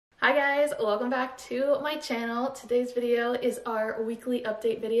Hi guys, welcome back to my channel. Today's video is our weekly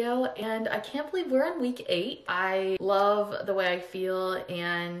update video and I can't believe we're on week 8. I love the way I feel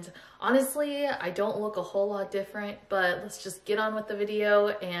and honestly, I don't look a whole lot different, but let's just get on with the video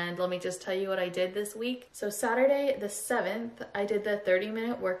and let me just tell you what I did this week. So Saturday the 7th, I did the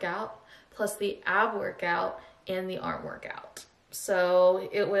 30-minute workout plus the ab workout and the arm workout. So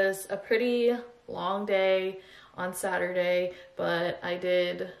it was a pretty long day on Saturday, but I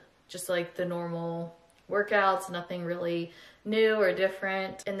did just like the normal workouts, nothing really new or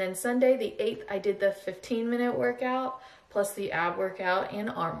different. And then Sunday the 8th, I did the 15-minute workout plus the ab workout and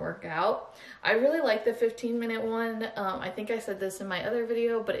arm workout. I really like the 15-minute one. I think I said this in my other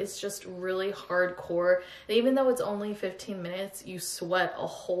video, but it's just really hardcore. And even though it's only 15 minutes, you sweat a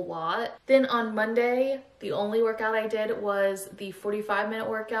whole lot. Then on Monday, the only workout I did was the 45-minute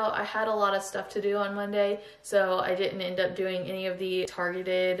workout. I had a lot of stuff to do on Monday, so I didn't end up doing any of the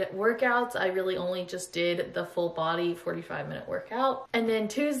targeted workouts. I really only just did the full body 45-minute workout. And then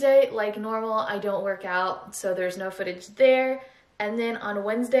Tuesday, like normal, I don't work out, so there's no footage there. And then on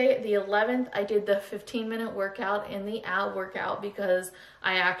Wednesday, the 11th, I did the 15-minute workout and the ab workout because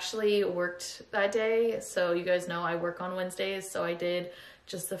I actually worked that day. So you guys know I work on Wednesdays, so I did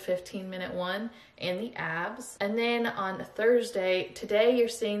just the 15-minute one and the abs. And then on Thursday, today you're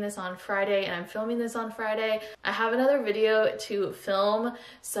seeing this on Friday and I'm filming this on Friday. I have another video to film,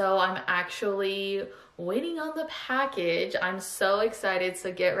 so I'm actually waiting on the package. I'm so excited,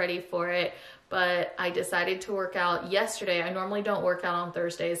 so get ready for it. But I decided to work out yesterday. I normally don't work out on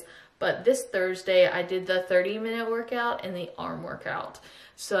Thursdays, but this Thursday I did the 30-minute workout and the arm workout.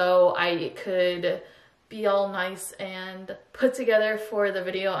 So I could be all nice and put together for the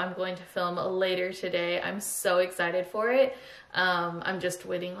video I'm going to film later today. I'm so excited for it. I'm just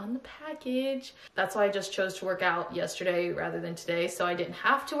waiting on the package. That's why I just chose to work out yesterday rather than today, so I didn't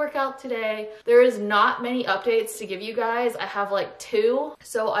have to work out today. There is not many updates to give you guys. I have like 2.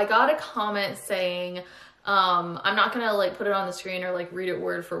 So I got a comment saying, I'm not gonna like put it on the screen or like read it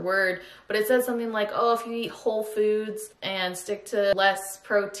word for word, but it says something like, oh, if you eat whole foods and stick to less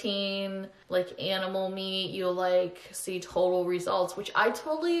protein, like animal meat, you'll like see total results, which I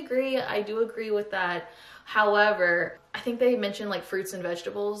totally agree. I do agree with that. However, I think they mentioned like fruits and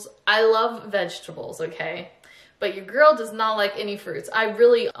vegetables. I love vegetables, okay? But your girl does not like any fruits.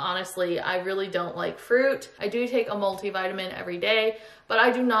 Honestly, I really don't like fruit. I do take a multivitamin every day, but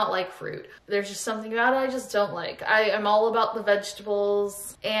I do not like fruit. There's just something about it I just don't like. I'm all about the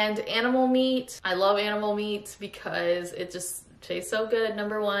vegetables and animal meat. I love animal meat because it just tastes so good,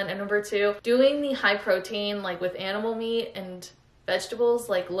 number 1. And number 2, doing the high protein, like with animal meat and vegetables,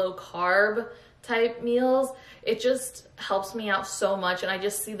 like low carb type meals, it just helps me out so much and I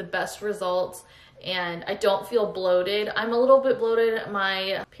just see the best results and I don't feel bloated. I'm a little bit bloated.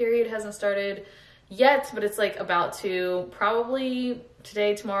 My period hasn't started yet, but it's like about to, probably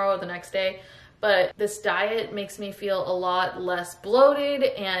today, tomorrow, or the next day. But this diet makes me feel a lot less bloated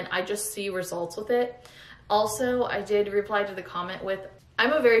and I just see results with it. Also, I did reply to the comment with,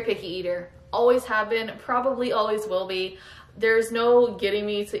 I'm a very picky eater. Always have been, probably always will be. There's no getting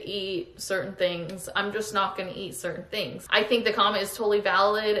me to eat certain things. I'm just not gonna eat certain things. I think the comment is totally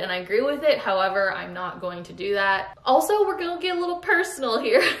valid and I agree with it. However, I'm not going to do that. Also, we're gonna get a little personal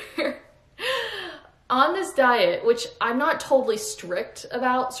here. On this diet, which I'm not totally strict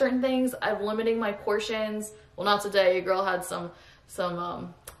about certain things, I'm limiting my portions. Well, not today, your girl had some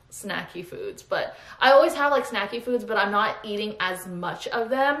snacky foods, but I always have like snacky foods, but I'm not eating as much of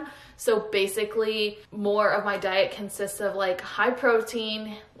them. So basically more of my diet consists of like high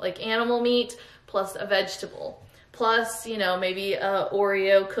protein, like animal meat, plus a vegetable, plus, you know, maybe a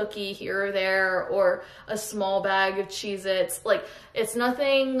Oreo cookie here or there, or a small bag of Cheez-Its. Like it's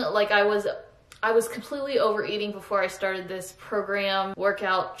nothing like I was completely overeating before I started this program,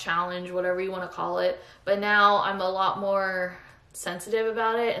 workout challenge, whatever you want to call it. But now I'm a lot more sensitive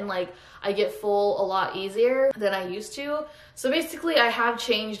about it and like I get full a lot easier than I used to. So basically I have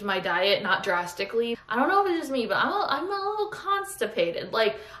changed my diet, not drastically. I don't know if it's just me, but I'm a little constipated.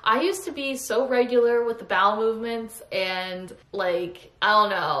 Like I used to be so regular with the bowel movements and like, I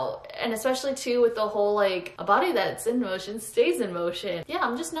don't know. And especially too with the whole like a body that's in motion stays in motion. Yeah,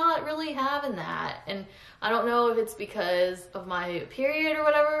 I'm just not really having that. And I don't know if it's because of my period or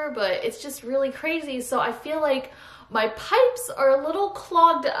whatever, but it's just really crazy. So I feel like my pipes are a little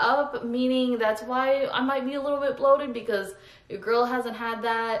clogged up, meaning that's why I might be a little bit bloated because your girl hasn't had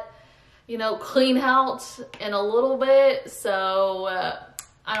that, you know, clean out in a little bit. So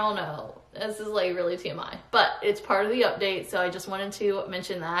I don't know. This is like really TMI, but it's part of the update. So I just wanted to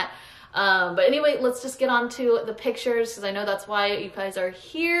mention that. But anyway, let's just get on to the pictures because I know that's why you guys are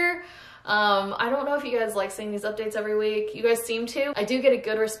here. I don't know if you guys like seeing these updates every week. You guys seem to. I do get a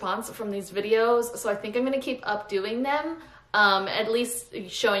good response from these videos, so I think I'm gonna keep up doing them. At least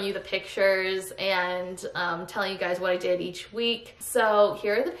showing you the pictures and telling you guys what I did each week. So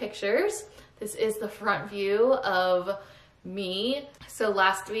here are the pictures. This is the front view of me. So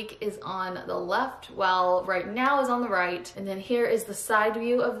last week is on the left, while right now is on the right. And then here is the side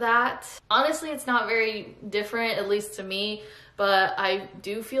view of that. Honestly, it's not very different, at least to me, but I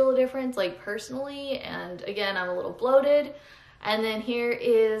do feel a difference, like personally. And again, I'm a little bloated. And then here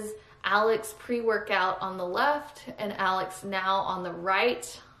is Alex pre-workout on the left and Alex now on the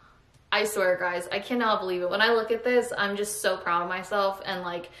right. I swear, guys, I cannot believe it. When I look at this, I'm just so proud of myself, and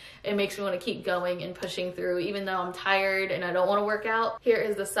like it makes me want to keep going and pushing through even though I'm tired and I don't want to work out. Here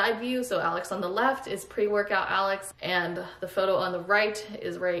is the side view. So Alex on the left is pre-workout Alex, and the photo on the right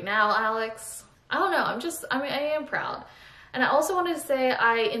is right now Alex. I don't know, I am proud. And I also wanted to say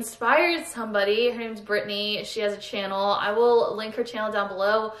I inspired somebody. Her name's Brittany. She has a channel. I will link her channel down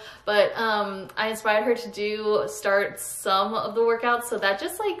below. But I inspired her to start some of the workouts. So that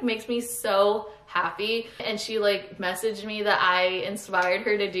just like makes me so happy. And she like messaged me that I inspired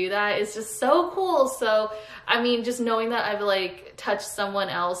her to do that. It's just so cool. So I mean, just knowing that I've like touched someone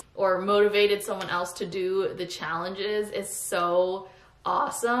else or motivated someone else to do the challenges is so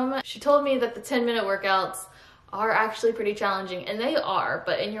awesome. She told me that the 10-minute workouts are actually pretty challenging, and they are,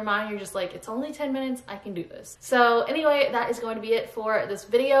 but in your mind you're just like, it's only 10 minutes, I can do this. So anyway, that is going to be it for this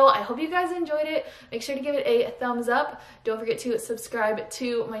video. I hope you guys enjoyed it. Make sure to give it a thumbs up. Don't forget to subscribe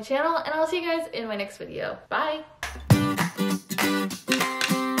to my channel, and I'll see you guys in my next video. Bye.